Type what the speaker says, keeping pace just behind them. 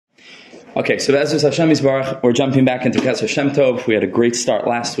Okay, so Be'ezus Hashem Yisbarach, we're jumping back into Kesser Shem Tov. We had a great start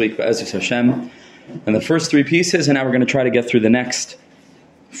last week, Be'ezus Hashem, and the first 3 pieces, and now we're going to try to get through the next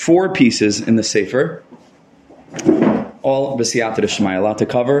 4 pieces in the sefer. All b'siyata d'shmaya, a lot to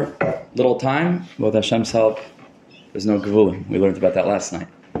cover, little time. With Hashem's help, there's no gevulim. We learned about that last night.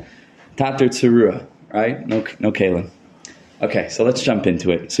 Tater tzurua, right? No kalim. Okay, so let's jump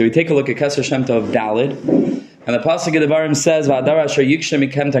into it. So we take a look at Kesser Shem Tov Dalid. And the Pasuk of the Devarim says, "V'adar asher yikshem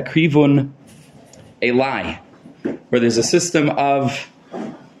mikem takrivun," a lie, where there's a system of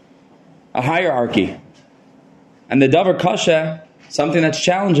a hierarchy, and the davar kasha, something that's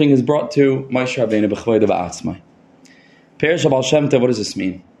challenging, is brought to Moshe Rabbeinu b'chvoid v'atzmai. Perish Baal Shem Tov. What does this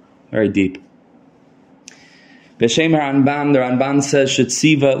mean? Very deep. B'shem Ramban, the Ramban says,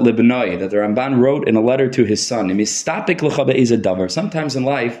 "Shetziva libnoi," that the Ramban wrote in a letter to his son. Sometimes in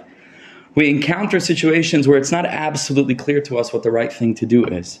life, we encounter situations where it's not absolutely clear to us what the right thing to do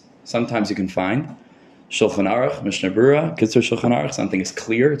is. Sometimes you can find Shulchan Aruch, Mishnah Berurah, Kesser Shulchan Aruch, something is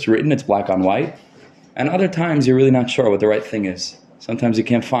clear, it's written, it's black on white. And other times you're really not sure what the right thing is. Sometimes you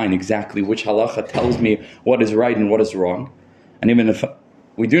can't find exactly which halacha tells me what is right and what is wrong. And even if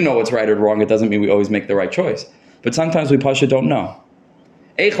we do know what's right or wrong, it doesn't mean we always make the right choice. But sometimes we pasha don't know.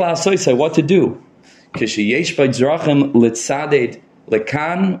 Eich la'asoisei, what to do? Kishiyesh b'dzrachim litzaded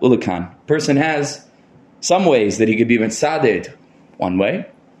lekan ulekan. Person has some ways that he could be mitzaded one way,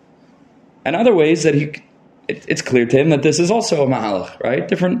 and other ways that it's clear to him that this is also a mahalach, right?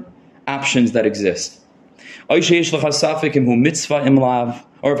 Different options that exist. Or if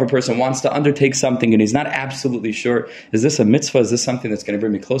a person wants to undertake something and he's not absolutely sure, is this a mitzvah? Is this something that's going to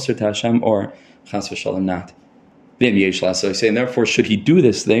bring me closer to Hashem, or chas v'shalom not? So saying, therefore, should he do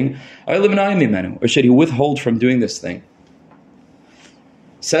this thing, or should he withhold from doing this thing?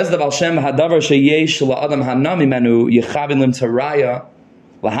 Says the Baal Shem, "Hadavar sheyesh la'adam hanami menu yechavin lim taraya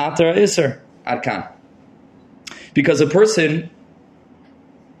lahatar iser adkan." Because a person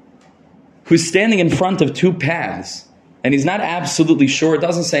who's standing in front of 2 paths and he's not absolutely sure, it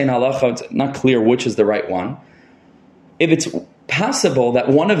doesn't say in halacha, it's not clear which is the right one. If it's possible that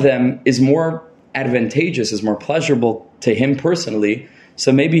one of them is more advantageous, is more pleasurable to him personally,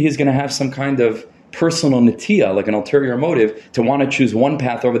 so maybe he's going to have some kind of personal netiya, like an ulterior motive, to want to choose one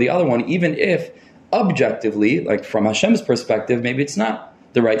path over the other one, even if objectively, like from Hashem's perspective, maybe it's not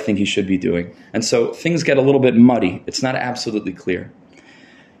the right thing he should be doing. And so things get a little bit muddy. It's not absolutely clear.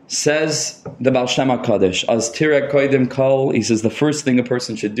 Says the Baal Shem HaKadosh, "Az tirek koidim kol," he says the first thing a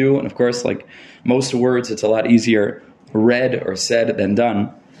person should do, and of course, like most words, it's a lot easier read or said than done.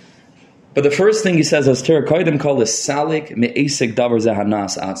 But the first thing he says, "Az tirek koidim kol," is salik me'esek davar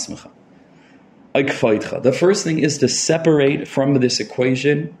zehanas atzmecha. The first thing is to separate from this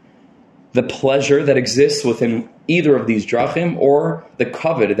equation the pleasure that exists within either of these drachim, or the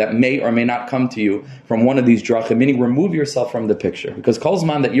kavod that may or may not come to you from one of these drachim, meaning remove yourself from the picture. Because kol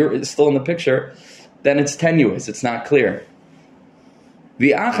zman that you're still in the picture, then it's tenuous, it's not clear.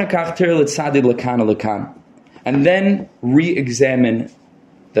 And then re-examine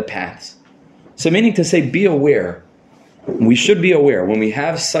the paths. So meaning to say, be aware. We should be aware. When we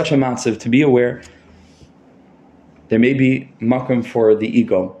have such a matzav, to be aware, there may be makom for the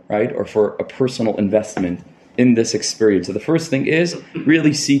ego, right? Or for a personal investment in this experience. So the first thing is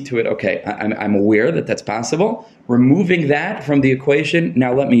really see to it, okay, I'm aware that that's possible. Removing that from the equation,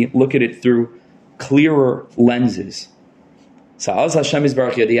 now let me look at it through clearer lenses. And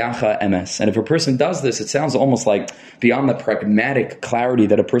if a person does this, it sounds almost like beyond the pragmatic clarity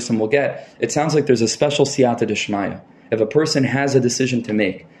that a person will get, it sounds like there's a special siyata d'shmaya. If a person has a decision to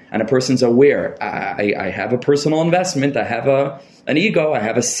make, and a person's aware, I have a personal investment, I have an ego, I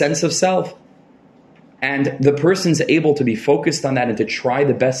have a sense of self, and the person's able to be focused on that and to try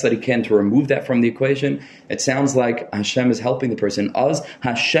the best that he can to remove that from the equation, it sounds like Hashem is helping the person. Az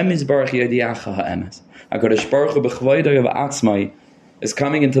Hashem Yisbarach yadiacha ha'emes. HaKadosh Baruch Hu b'chvoido v'atzmai is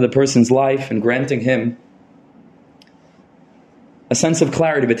coming into the person's life and granting him a sense of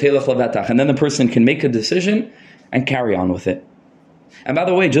clarity, v'telech levetach, and then the person can make a decision and carry on with it. And by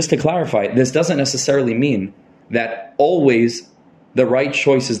the way, just to clarify, this doesn't necessarily mean that always the right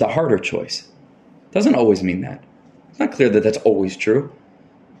choice is the harder choice. It doesn't always mean that. It's not clear that that's always true.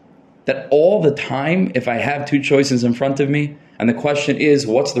 That all the time, if I have 2 choices in front of me, and the question is,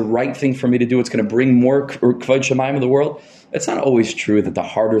 what's the right thing for me to do? It's going to bring more kvod shemayim in the world. It's not always true that the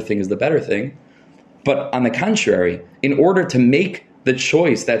harder thing is the better thing. But on the contrary, in order to make the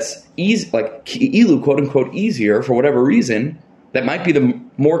choice that's easy, like ki'ilu, quote unquote, easier for whatever reason, that might be the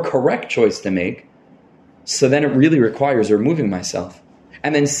more correct choice to make, so then it really requires removing myself.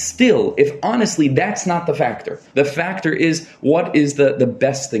 And then still, if honestly that's not the factor is what is the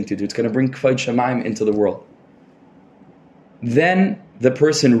best thing to do. It's going to bring Kvod Shamayim into the world. Then the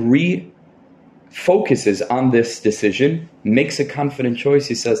person focuses on this decision, makes a confident choice.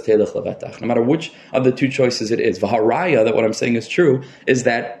 He says, Teilech levetach. No matter which of the two choices it is. V'haraya, that what I'm saying is true, is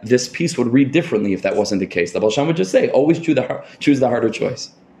that this piece would read differently if that wasn't the case. The Baal Shem would just say, always choose the harder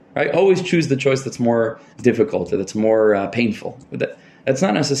choice. Right? Always choose the choice that's more difficult, or that's more painful. That's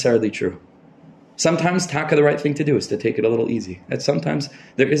not necessarily true. Sometimes taka, the right thing to do is to take it a little easy. And sometimes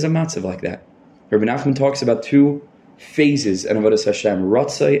there is a matzav like that. Rabbi Nachman talks about two phases in Avodas Hashem,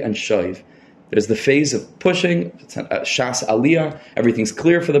 Ratzai and Shaiv. There's the phase of pushing, Shas Aliyah, everything's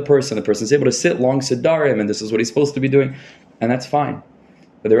clear for the person's able to sit long Siddharim, and this is what he's supposed to be doing, and that's fine.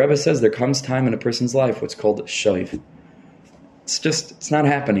 But the Rebbe says there comes time in a person's life, what's called Shaiv. It's not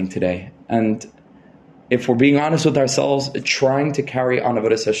happening today. And if we're being honest with ourselves, trying to carry on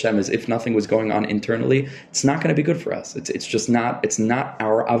Avodas Hashem as if nothing was going on internally, it's not going to be good for us. It's not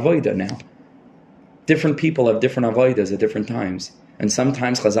our avodah now. Different people have different avodas at different times. And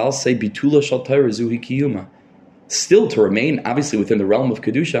sometimes Chazal say, Bitula shal Torah zuhi kiyuma. Still to remain, obviously, within the realm of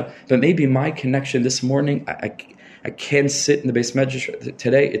Kedusha, but maybe my connection this morning, I can't sit in the Beis Medrash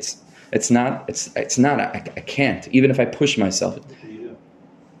today. I can't, even if I push myself.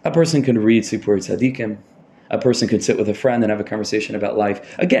 A person can read Sipur Tzadikim. A person can sit with a friend and have a conversation about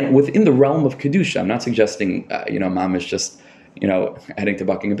life. Again, within the realm of Kedusha. I'm not suggesting, Mom is just, heading to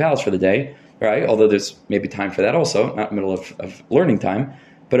Buckingham Palace for the day. Right? Although there's maybe time for that also, not in the middle of learning time.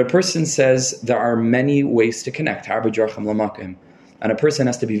 But a person says there are many ways to connect. And a person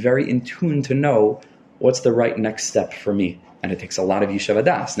has to be very in tune to know what's the right next step for me. And it takes a lot of Yishuv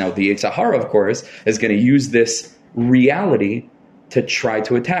Hadas. Now, the Yetzer Hara, of course, is going to use this reality to try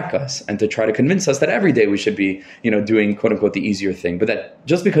to attack us and to try to convince us that every day we should be, doing, quote unquote, the easier thing. But that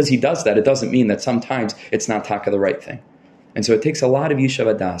just because he does that, it doesn't mean that sometimes it's not taka the right thing. And so it takes a lot of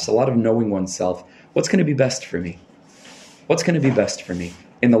Yishuv Hadas, a lot of knowing oneself. What's going to be best for me? What's going to be best for me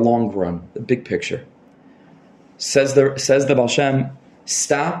in the long run, the big picture? Says the Baal Shem,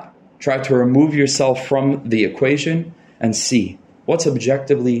 stop, try to remove yourself from the equation and see what's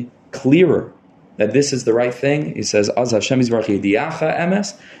objectively clearer that this is the right thing. He says, Az Hashem Yisbarach Yediacha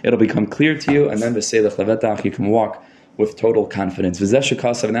Emes, it'll become clear to you, and then V'seilech levetach, you can walk with total confidence. And that's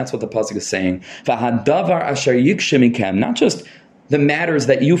what the pasuk is saying. Not just the matters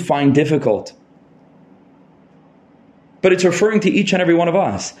that you find difficult, but it's referring to each and every one of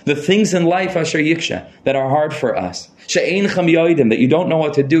us. The things in life asher yiksha, that are hard for us. That you don't know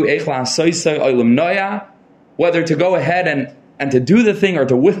what to do. Whether to go ahead and to do the thing or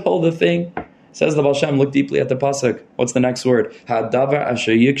to withhold the thing. Says the Baal Shem, look deeply at the pasuk. What's the next word? Hadavar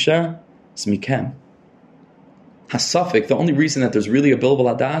asher yiksha smikem. Hasafik, the only reason that there's really a billable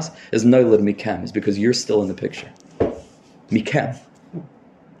hadas is noilad mikem, is because you're still in the picture. Mikem.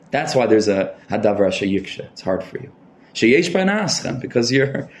 That's why there's a hadavar asher yiksha. It's hard for you. Sheyesh b'anaschem, because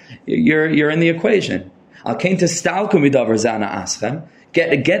you're in the equation. Al kain testalku midavar zana aschem.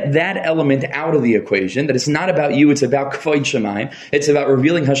 Get that element out of the equation, that it's not about you, it's about Kvod Shamayim. It's about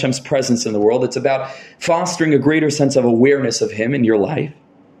revealing Hashem's presence in the world. It's about fostering a greater sense of awareness of Him in your life.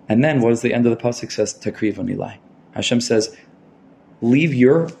 And then, what does the end of the pasuk says? Takriv Ilai. Hashem says, leave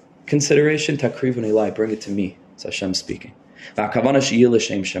your consideration, Takriv Ilai, bring it to me. It's Hashem speaking.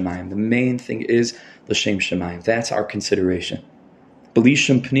 The main thing is l'shem Shamayim. That's our consideration.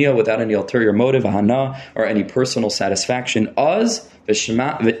 B'lishim pniya, without any ulterior motive, ahana, or any personal satisfaction. Az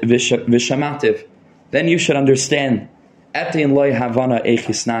v'shamativ. Then you should understand. Then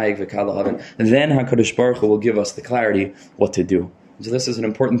HaKadosh Baruch Hu will give us the clarity what to do. So this is an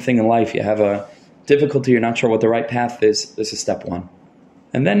important thing in life. You have a difficulty, you're not sure what the right path is. This is step one.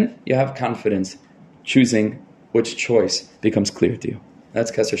 And then you have confidence, choosing which choice becomes clear to you.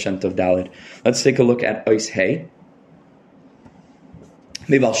 That's Kesser Shem Tov Daled. Let's take a look at Ois Hey.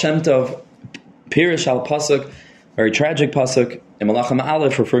 The Baal Shem Tov, Pirish al Pasuk, very tragic Pasuk, in Malachim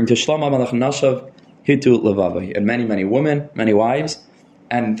Aleph, referring to Shloma Malachim Nashav, Hitu Levavai, and many women, many wives,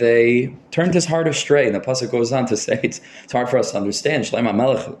 and they turned his heart astray. And the Pasuk goes on to say, it's hard for us to understand. Shlomo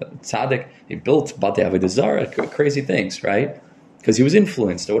Melech, Tzaddik, he built Batei Avodah Zarah, crazy things, right? Because he was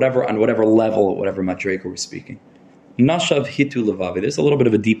influenced on whatever level, whatever Madrega we're speaking. Nashav Hitu Levavi. There's a little bit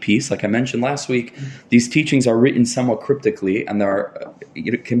of a deep piece. Like I mentioned last week, these teachings are written somewhat cryptically, and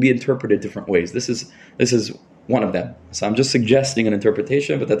it can be interpreted different ways. This is one of them. So I'm just suggesting an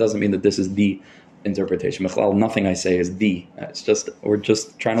interpretation, but that doesn't mean that this is the interpretation. Mechlal, nothing I say is the. We're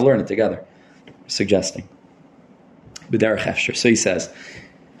just trying to learn it together. Suggesting. B'derech efshar. So he says,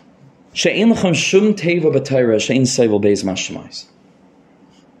 She'ein lechem shum teva b'Torah she'ein seivel beis mashmais.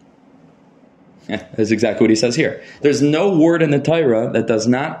 That's exactly what he says here. There's no word in the Torah that does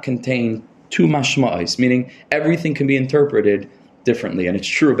not contain two mashma'is, meaning everything can be interpreted differently, and it's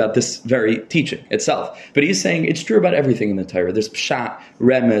true about this very teaching itself. But he's saying it's true about everything in the Torah. There's pshat,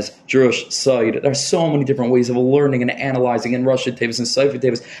 remez, drush, side. There are so many different ways of learning and analyzing, and Rosh Tevis and Sefer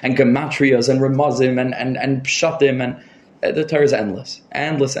Tevis and gematrias and remazim and pshatim, and the Torah is endless,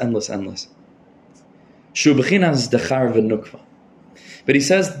 endless. Shu b'chinas dechar v'nukva. But he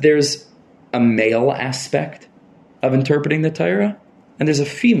says there's a male aspect of interpreting the Torah, and there's a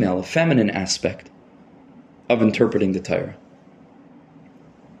female, a feminine aspect of interpreting the Torah.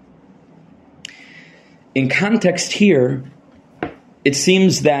 In context here, it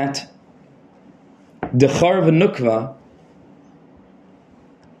seems that dechar v'nukva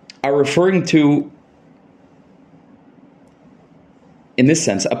are referring to, in this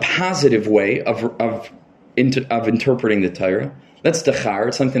sense, a positive way of interpreting the Torah. That's dechar,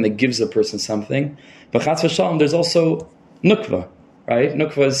 it's something that gives a person something. But chatz v'shalom, there's also nukva, right?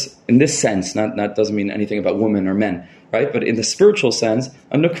 Nukva is, in this sense, not doesn't mean anything about women or men, right? But in the spiritual sense,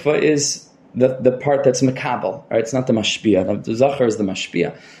 a nukva is the part that's mekabel, right? It's not the mashpia. The zachar is the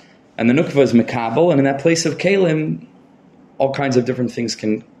mashpia. And the nukva is mekabel, and in that place of kalim, all kinds of different things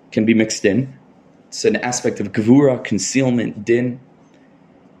can be mixed in. It's an aspect of gevura, concealment, din.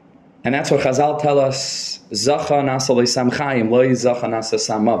 And that's what Chazal tell us, zacha nasa le'samchayim, lo zacha nasa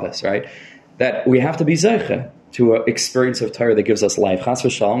samavas, right? That we have to be zeicha to an experience of Torah that gives us life. Chas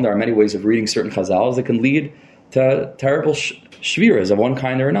v'shalom, there are many ways of reading certain Chazals that can lead to terrible shviras of one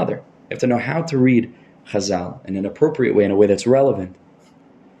kind or another. You have to know how to read Chazal in an appropriate way, in a way that's relevant.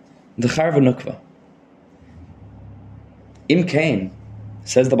 Dechar v'nukva. Im Kain,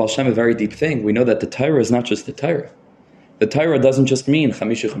 says the Baal Shem, a very deep thing. We know that the Torah is not just the Torah. The Torah doesn't just mean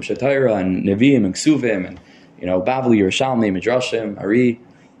Chamisha Chumsha Torah and Nevi'im and Ksuvim and, Bavli, Yerushalmi, Midrashim, Ari,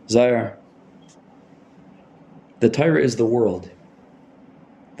 Zayar. The Torah is the world.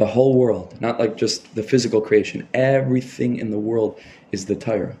 The whole world. Not like just the physical creation. Everything in the world is the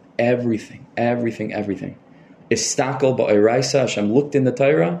Torah. Everything. Istakel ba'iraisa, Hashem looked in the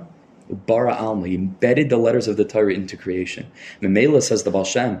Torah, bara alma, he embedded the letters of the Torah into creation. Memela, says the Baal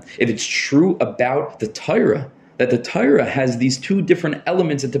Shem, if it's true about the Torah, that the Torah has these two different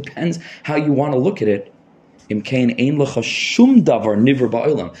elements, it depends how you want to look at it. Im kain ein lecha shum davar nivra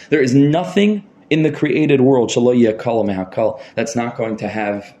ba'olam. There is nothing in the created world, shelo yeh kol mehakol, that's not going to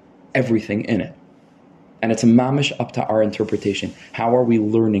have everything in it. And it's a mamish up to our interpretation. How are we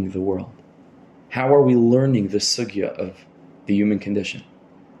learning the world? How are we learning the sugya of the human condition?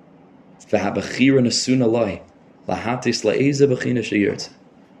 And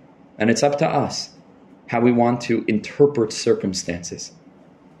it's up to us how we want to interpret circumstances.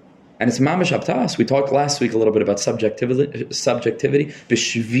 And it's mamish up to us. We talked last week a little bit about subjectivity.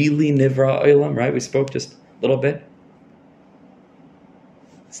 B'shvili nivra olam, right? We spoke just a little bit.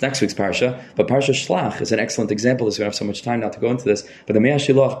 It's next week's parsha, but Parsha Shlach is an excellent example. We don't have so much time not to go into this, but the Mea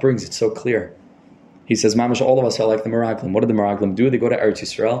Shiloach brings it so clear. He says, Mamash, all of us are like the Meraglim. What do the Meraglim do? They go to Eretz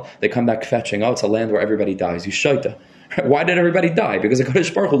Yisrael, they come back fetching, it's a land where everybody dies. You shaita. Why did everybody die? Because the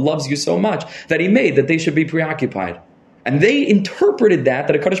Kadosh Baruch Hu loves you so much that he made that they should be preoccupied. And they interpreted that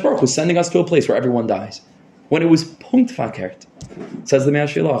a Kadosh Baruch Hu is sending us to a place where everyone dies. When it was punkt fakert. Says the Mea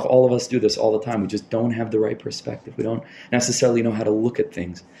Shiloach, all of us do this all the time. We just don't have the right perspective. We don't necessarily know how to look at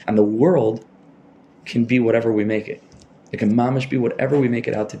things. And the world can be whatever we make it. It can mamish be whatever we make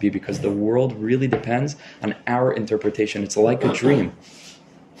it out to be, because the world really depends on our interpretation. It's like a dream.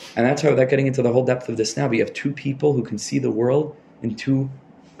 And that's how, without getting into the whole depth of this now, we have two people who can see the world in two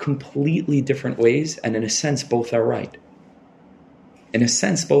completely different ways, and in a sense, both are right.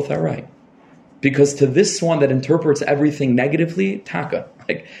 Because to this one that interprets everything negatively, taka,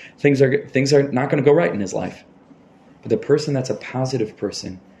 like things are not going to go right in his life. But the person that's a positive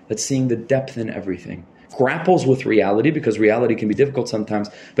person, that's seeing the depth in everything, grapples with reality, because reality can be difficult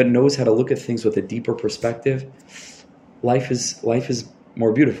sometimes, but knows how to look at things with a deeper perspective, life is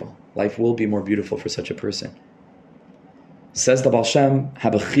more beautiful. Life will be more beautiful for such a person. Says the Baal Shem,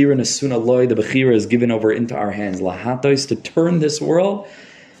 Habachira Nesuna Loi, the Bechira is given over into our hands. Lahatos, to turn this world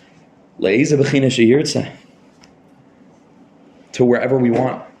to wherever we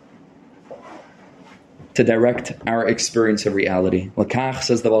want, to direct our experience of reality. Lakach,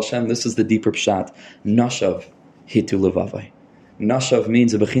 says the Baal Shem, this is the deeper pshat. Nashav hitu levavai. Nashav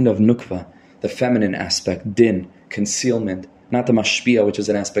means a bechin of nukva, the feminine aspect, din, concealment, not the mashpia, which is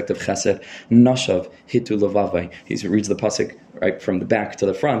an aspect of chesed. Nashav hitu levavai. He reads the pasuk right from the back to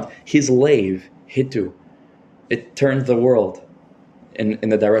the front. His lave hitu, it turned the world in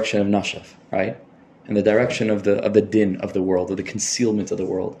the direction of nashav, right? In the direction of the din of the world, of the concealment of the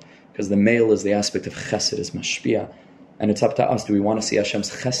world. because the male is the aspect of chesed, is mashpia. And it's up to us. Do we want to see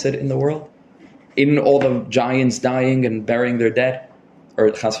Hashem's chesed in the world? In all the giants dying and burying their dead? Or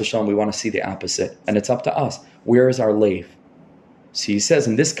chas v'shalom, we want to see the opposite. And it's up to us. Where is our lave? So he says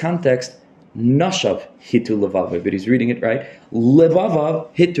in this context, nashav hitu levavav. But he's reading it right.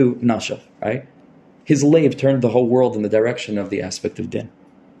 Levavav hitu nashav. Right? His lave turned the whole world in the direction of the aspect of din.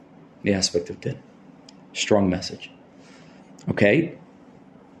 The aspect of din. Strong message. Okay?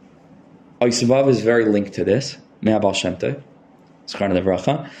 Oisvav is very linked to this. Me'abal Shem Tov. Schar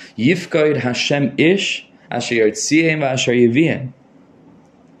Levracha. Yifkoid Hashem ish asher yotziem v'asher yiviem.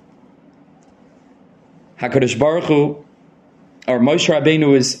 HaKadosh Baruch Hu, or Moshe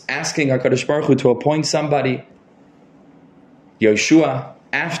Rabbeinu is asking HaKadosh Baruch Hu to appoint somebody, Yoshua,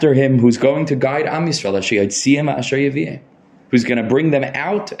 after him, who's going to guide Am Yisrael, asher yotziem v'asher yiviem, who's going to bring them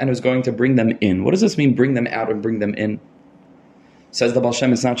out and who's going to bring them in. What does this mean, bring them out and bring them in? Says the Baal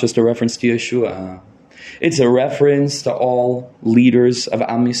Shem, it's not just a reference to Yeshua. It's a reference to all leaders of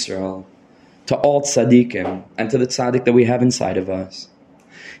Am Yisrael, to all tzaddikim, and to the tzaddik that we have inside of us.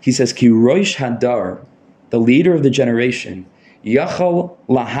 He says, Ki Rosh Hadar, the leader of the generation, Yachal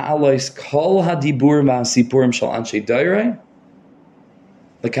laha'alois kol hadibur v'asipurim shal anshe dairei,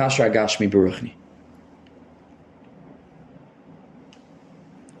 l'kashra gashmi baruchni.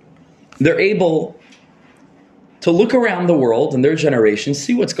 They're able to look around the world and their generation,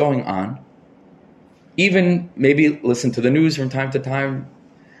 see what's going on, even maybe listen to the news from time to time,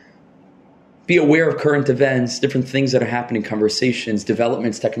 be aware of current events, different things that are happening, conversations,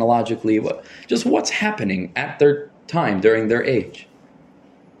 developments technologically, just what's happening at their time, during their age.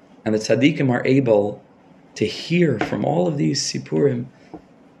 And the tzaddikim are able to hear from all of these sipurim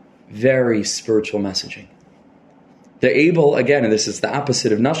very spiritual messaging. They're able, again, and this is the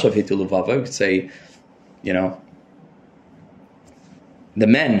opposite of nashav hitu levava, you could say, the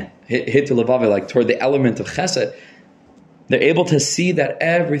men hitu levava, like toward the element of chesed, they're able to see that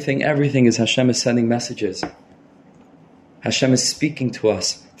everything is Hashem is sending messages. Hashem is speaking to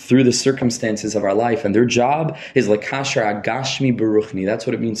us through the circumstances of our life, and their job is l'kashar agashmi baruchni. That's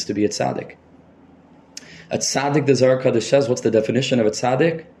what it means to be a tzaddik. A tzaddik, the Zohar Kadosh says, what's the definition of a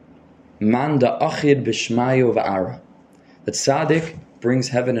tzaddik? Man da'achid b'shmayu v'ara. The tzaddik brings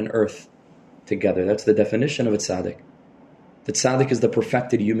heaven and earth together. That's the definition of a tzaddik. The tzaddik is the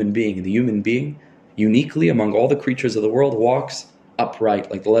perfected human being. And the human being, uniquely among all the creatures of the world, walks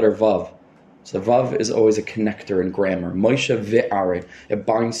upright, like the letter Vav. So Vav is always a connector in grammar. Moshe ve'are. It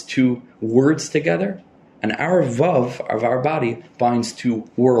binds two words together. And our Vav, of our body, binds two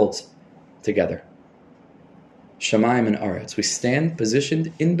worlds together. Shamayim and Aretz. We stand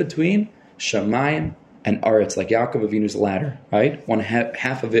positioned in between Shamayim and Aretz, like Yaakov Avinu's ladder, right? One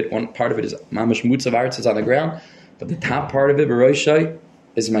half of it, one part of it is Mamash Mutz of Aretz, is on the ground, but the top part of it, Baroshai,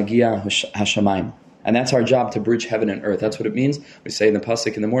 is Magia Hashamayim. And that's our job, to bridge heaven and earth. That's what it means. We say in the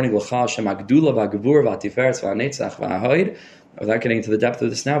pasuk in the morning, L'cha Hashem Agdula v'Agvur v'Atiferes v'Anetzach v'Ahoid. Without getting into the depth of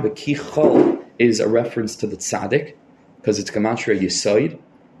this now, but Ki Chol is a reference to the tzaddik, because it's Gematria Yisoid.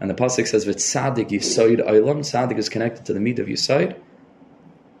 And the pasuk says, "V'tzadik Yisoid Olam." Tzaddik is connected to the meat of Yisoid.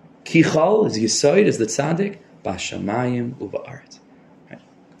 Ki Chol is Yisoid, is the tzaddik. B'Shamayim u'Ba'aretz. Right?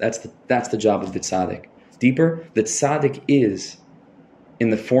 That's the job of the tzaddik. Deeper, the tzaddik is, in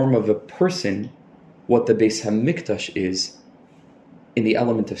the form of a person, what the Beis HaMikdash is in the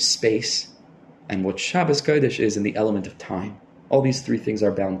element of space, and what Shabbos Kodesh is in the element of time. All these three things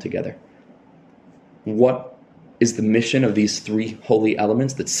are bound together. What is the mission of these three holy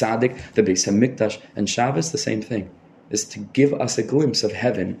elements? The Tzaddik, the Beis HaMikdash, and Shabbos, the same thing, is to give us a glimpse of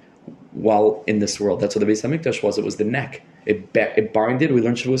heaven while in this world. That's what the Beis HaMikdash was. It was the neck. It binded, we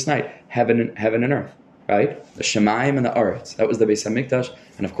learned Shavuos night, heaven and earth. Right? The Shemayim and the Aretz. That was the Beis HaMikdash.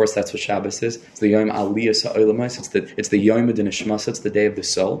 And of course, that's what Shabbos is. It's the Yom Aliyah Ha'olamos. It's the Yom Adinishmas. It's the day of the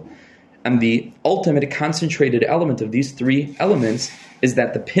soul. And the ultimate concentrated element of these three elements is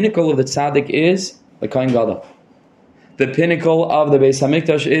that the pinnacle of the tzaddik is the Kohen Gadol. The pinnacle of the Beis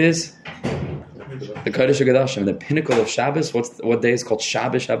HaMikdash is the Kodesh HaKodashim. The pinnacle of Shabbos, what day is called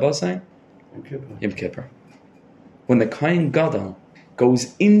Shabbos Shabbosai? Yom Kippur. When the Kohen Gadol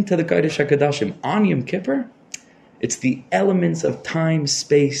goes into the Kodesh HaKodashim on Yom Kippur, it's the elements of time,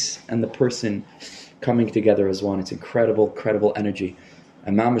 space, and the person coming together as one. It's incredible energy.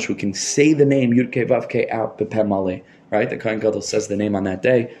 And mamash, we can say the name Yud Kei Vav Kei out B'Peh Maleh, right? The Kohen Gadol says the name on that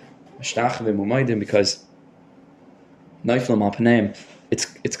day, because Neiflim Al Paneim,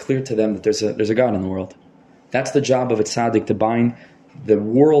 it's clear to them that there's a God in the world. That's the job of a tzaddik, to bind the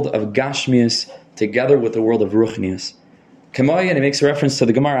world of Gashmius together with the world of Ruchnius. Kamoy, and he makes a reference to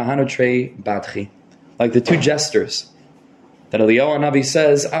the Gemara Hanotrei Badchi, like the two jesters. that Eliyahu Navi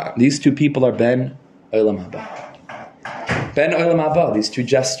says, these two people are Ben Olam Haba. Ben Olam Haba, these two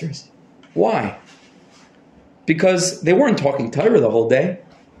jesters. Why? Because they weren't talking Torah the whole day.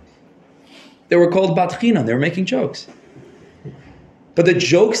 They were called Bat China. They were making jokes. But the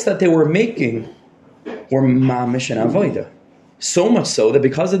jokes that they were making were Mamish and Avodah. So much so that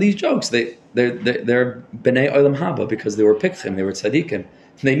because of these jokes, they're Bnei Olam Haba, because they were Pikchim, they were Tzadikim.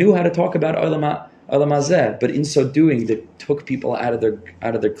 They knew how to talk about Olam Hazeh, but in so doing, they took people out of their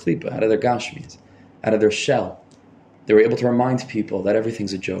klipa, out of their gashmis, out of their shell. They were able to remind people that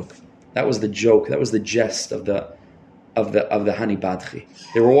everything's a joke. That was the joke. That was the jest of the Hani Badchi.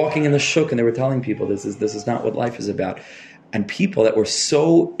 They were walking in the shuk and they were telling people this is not what life is about. And people that were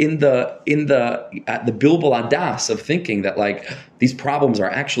so in the bilbul adas of thinking that like these problems are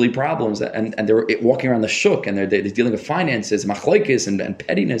actually problems, and they were walking around the shuk and they're dealing with finances, machloikis and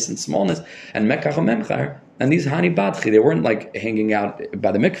pettiness and smallness and mekach memchar. And these Hani Badchi, they weren't like hanging out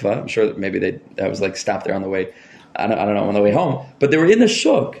by the mikvah. I'm sure that maybe that was like stopped there on the way. I don't know, on the way home. But they were in the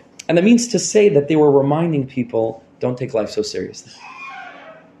shuk. And that means to say that they were reminding people, don't take life so seriously.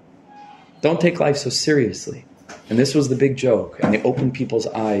 Don't take life so seriously. And this was the big joke. And they opened people's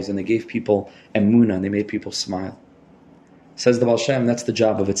eyes and they gave people emunah and they made people smile. Says the Baal Shem, that's the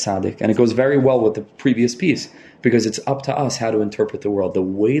job of a tzaddik. And it goes very well with the previous piece, because it's up to us how to interpret the world. The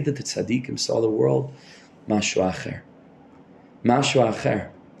way that the tzaddikim saw the world, mashu acher. Mashu acher.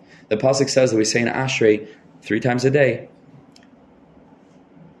 The pasuk says that we say in Ashrei 3 times a day,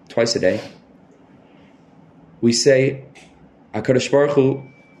 twice a day, we say HaKadosh Baruch Hu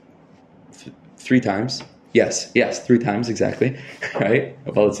 3 times. Yes, 3 times, exactly. Right?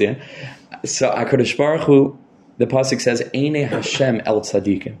 So HaKadosh Baruch Hu, the pasuk says, Einei Hashem el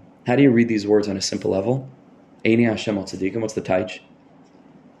tzadikim. How do you read these words on a simple level? Einei Hashem el tzadikim. What's the taich?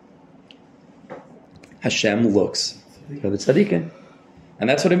 Hashem looks for the tzadikim. And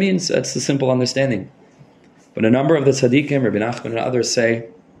that's what it means. That's the simple understanding. But a number of the tzaddikim, Rabbi Nachman and others, say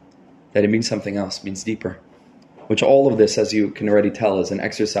that it means something else, it means deeper. Which all of this, as you can already tell, is an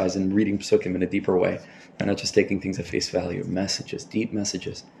exercise in reading psukim in a deeper way, and not just taking things at face value. Messages, deep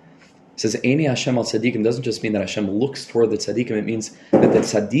messages. It says, Eini Hashem al tzaddikim doesn't just mean that Hashem looks toward the tzaddikim, it means that the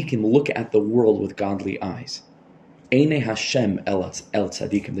tzaddikim look at the world with godly eyes. Eini Hashem el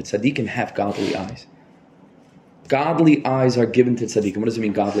tzaddikim. The tzaddikim have godly eyes. Godly eyes are given to tzaddikim. What does it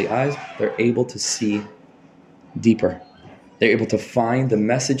mean, godly eyes? They're able to see deeper. They're able to find the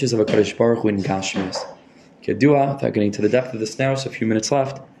messages of HaKadosh Baruch Hu in Gashmis. Kedua, without getting to the depth of this now, so a few minutes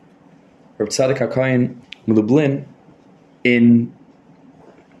left. Reb Tzadok HaKohen Mulublin, in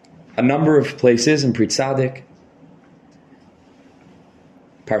a number of places, in Pri Tzadik,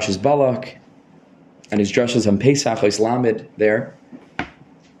 Parshas Balak, and his drushes on Pesach, Ois Lamed there,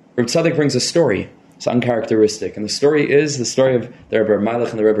 Reb Tzadok brings a story. It's uncharacteristic. And the story is the story of the Rebbe Malach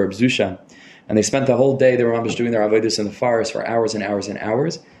and the Rebbe Zusha. And they spent the whole day, they were doing their avodas in the forest for hours and hours and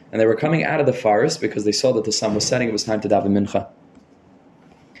hours. And they were coming out of the forest because they saw that the sun was setting. It was time to daven mincha.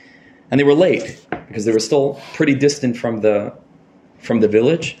 And they were late because they were still pretty distant from the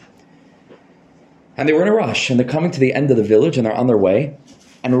village. And they were in a rush. And they're coming to the end of the village and they're on their way.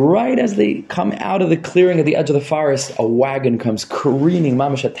 And right as they come out of the clearing at the edge of the forest, a wagon comes careening,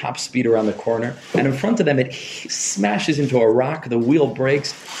 mamash at top speed around the corner. And in front of them, it smashes into a rock. The wheel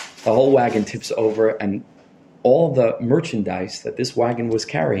breaks. The whole wagon tips over, and all the merchandise that this wagon was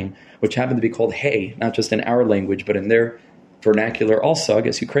carrying, which happened to be called hay, not just in our language, but in their vernacular also, I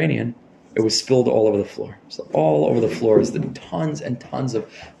guess Ukrainian, it was spilled all over the floor. So all over the floor is the tons and tons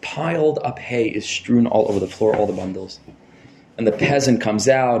of piled up hay is strewn all over the floor, all the bundles. And the peasant comes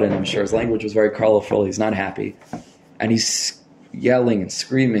out, and I'm sure his language was very colorful. He's not happy. And he's yelling and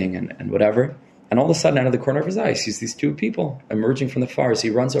screaming and whatever. And all of a sudden, out of the corner of his eye, he sees these 2 people emerging from the forest. He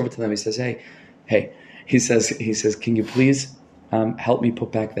runs over to them. He says, hey. He says, can you please help me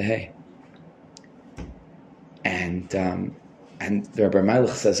put back the hay? And the Rebbe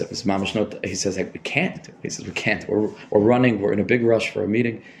Malach says, it was mamash not. He says, we can't. He says, we can't. We're running. We're in a big rush for a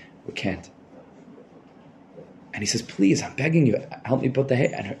meeting. We can't. And he says, please, I'm begging you, help me put the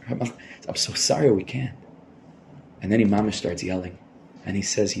hay. And I'm so sorry, we can't. And then mamash starts yelling. And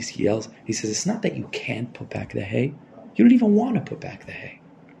he yells, it's not that you can't put back the hay. You don't even want to put back the hay.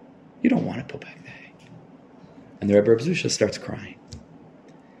 You don't want to put back the hay. And the Rebbe Zusha starts crying.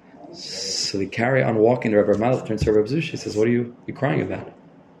 So they carry on walking. The Rebbe Malach turns to Rebbe Zusha. He says, what are you crying about?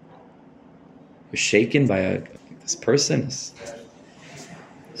 You're shaken by this person? So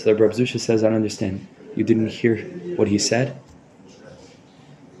the Rebbe Zusha says, I don't understand. You didn't hear what he said?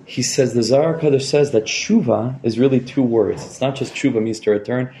 He says, the Zohar Kadosh says that tshuva is really 2 words. It's not just tshuva means to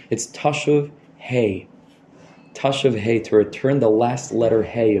return. It's tashuv hey. Tashav Hey, to return the last letter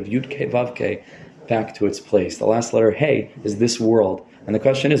Hey of Yud Ke Vav Ke back to its place. The last letter Hey is this world. And the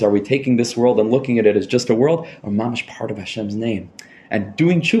question is, are we taking this world and looking at it as just a world, or mamish part of Hashem's name? And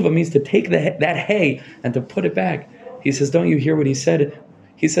doing tshuva means to take that Hey and to put it back. He says, don't you hear what he said?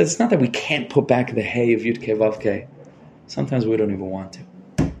 He says, it's not that we can't put back the Hey of Yud Ke Vav Ke. Sometimes we don't even want to.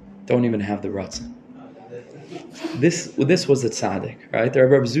 Don't even have the ratzon. This was the tzaddik, right? The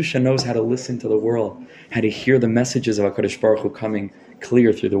Rebbe Zusha knows how to listen to the world, how to hear the messages of HaKadosh Baruch Hu coming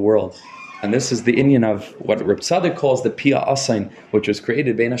clear through the world. And this is the inyan of what Reb Tzaddik calls the Pia Asain, which was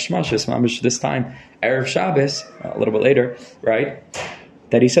created Bein Hashmashis, mamish this time, Erev Shabbos, a little bit later, right?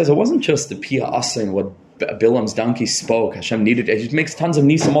 That he says it wasn't just the Pia Asain, what Bilam's donkey spoke. Hashem needed it. He makes tons of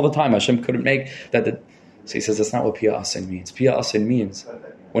nisim all the time. Hashem couldn't make that. So he says that's not what Pia Asain means. Pia Asain means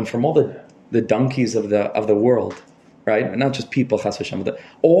when from all the donkeys of the world, right? And not just people, Chas Hashem, but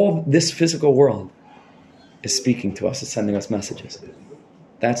all this physical world is speaking to us, is sending us messages.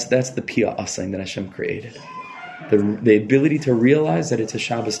 That's the Pia Asain that Hashem created. The ability to realize that it's a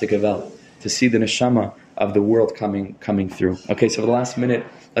Shabbos to Gavel, to see the neshama of the world coming through. Okay, so for the last minute,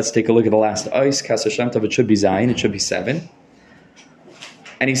 let's take a look at the last Ois, Kesser Shem Tov. It should be Zayin, it should be 7.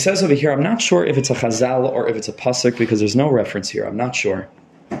 And he says over here, I'm not sure if it's a Chazal or if it's a Pasuk, because there's no reference here. I'm not sure.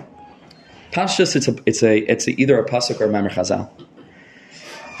 Pashtus, it's either a Pasuk or a Mamer Chazal.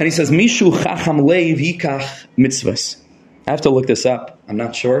 And he says, Mishu Chacham Leiv Yikach Mitzvos. I have to look this up. I'm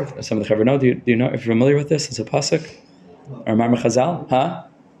not sure. Some of the Chaver know. Do you know if you're familiar with this? It's a Pasuk or a Mamer Chazal? Huh?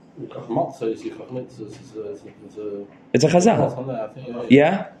 It's a Chazal.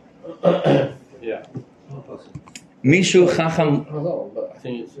 Yeah? Yeah. Mishu Chacham. I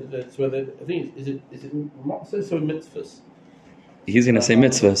think it's whether is it mitzvos or mitzvos? He's going to say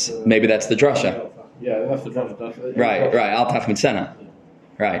mitzvahs. Maybe that's the drasha. Yeah, that's the drasha. Right. Al tach mitzena.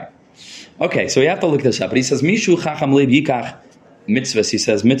 Right. Okay, so we have to look this up. But he says Mishu Chacham Lev Yikach mitzvahs. He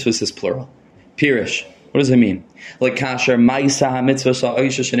says mitzvahs is plural. Pirish. What does it mean? Like kasher ma'isa mitzvah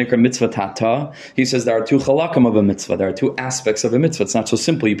sha'oisha shenikra mitzvah tata. He says there are two chalakim of a mitzvah. There are two aspects of a mitzvah. It's not so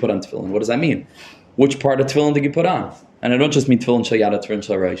simple. You put on tefillin. What does that mean? Which part of tefillin did you put on? And I don't just mean tefillin shel yada, tefillin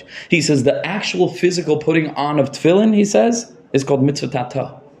shel reish. He says the actual physical putting on of tefillin, he says, is called mitzvah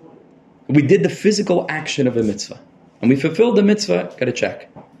tata. We did the physical action of a mitzvah. And we fulfilled the mitzvah, got a check.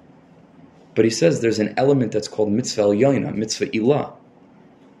 But he says there's an element that's called mitzvah elyoina, mitzvah ilah.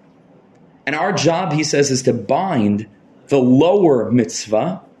 And our job, he says, is to bind the lower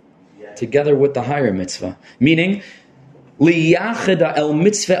mitzvah together with the higher mitzvah. Meaning, liyachida el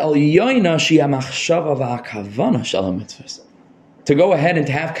mitzvah elyoina shia machshava v'hakavana shel mitzvahs. To go ahead and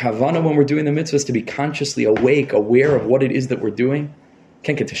to have kavana when we're doing the mitzvahs, to be consciously awake, aware of what it is that we're doing.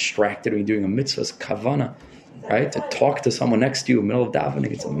 Can't get distracted when you're doing a mitzvah. It's kavana, right? To talk to someone next to you in the middle of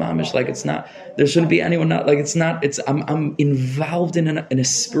davening, it's a mamish, like it's not. There shouldn't be anyone not like it's not. It's I'm involved in a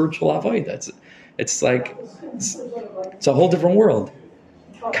spiritual avodah. It's like it's a whole different world.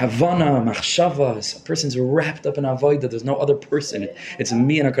 Kavana, machshava, a person's wrapped up in avodah. There's no other person. It's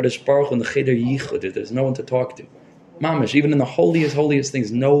me and HaKadosh Baruch Hu and the cheder yichud. There's no one to talk to. Mamish, even in the holiest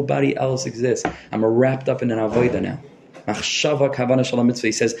things, nobody else exists. I'm wrapped up in an avodah now. Machshava kavana shalom mitzvah.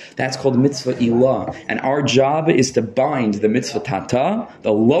 He says that's called mitzvah ilah, and our job is to bind the mitzvah tata,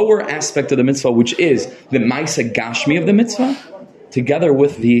 the lower aspect of the mitzvah, which is the ma'isa gashmi of the mitzvah, together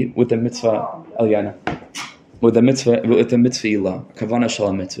with the mitzvah alyana, with the mitzvah ilah, kavana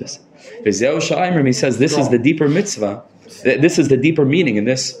shalom mitzvahs. V'zeu sha'imrim, he says this is the deeper mitzvah. This is the deeper meaning in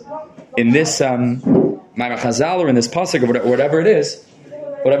this Ma'amar Chazal or in this pasuk or whatever it is.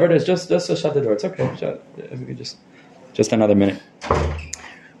 Just shut the door. It's okay. If we could just another minute.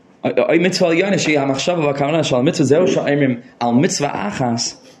 Mitzvah elyoina sheyeh hamachshava v'kavana shel mitzvah zeu sha'imrim al mitzvah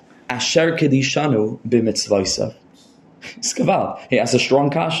achas asher kedishanu b'mitzvosav. It's kaval. He has a strong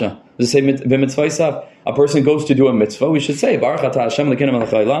kasha. Does it say b'mitzvosav? A person goes to do a mitzvah. We should say Baruch atah Hashem Elokeinu melech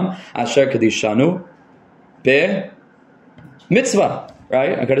haolam asher kedishanu b'mitzvah.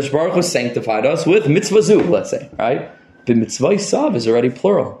 Right? HaKadosh Baruch Hu sanctified us with mitzvah zu, let's say. Right? B'mitzvosav is already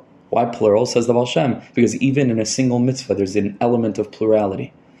plural. Why plural, says the Baal Shem? Because even in a single mitzvah, there's an element of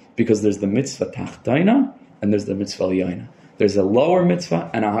plurality. Because there's the mitzvah tachtaina and there's the mitzvah elyoina. There's a lower mitzvah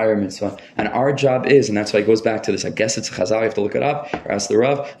and a higher mitzvah. And our job is, and that's why it goes back to this, I guess it's a chazal, you have to look it up, or ask the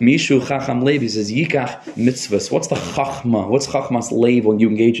Rav, Mishu Chacham Lev, he says, Yikach mitzvahs. What's the chachma? What's chachmas lev when you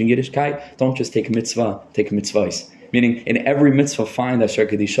engage in Yiddishkeit? Don't just take mitzvah, take mitzvahs. Meaning, in every mitzvah, find Asher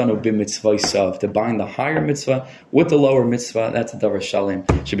Kedishanu b'mitzvosav, to bind the higher mitzvah with the lower mitzvah. That's a davar shalom.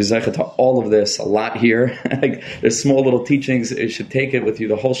 Should be zeicha to all of this, a lot here. Like, there's small little teachings. You should take it with you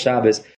the whole Shabbos.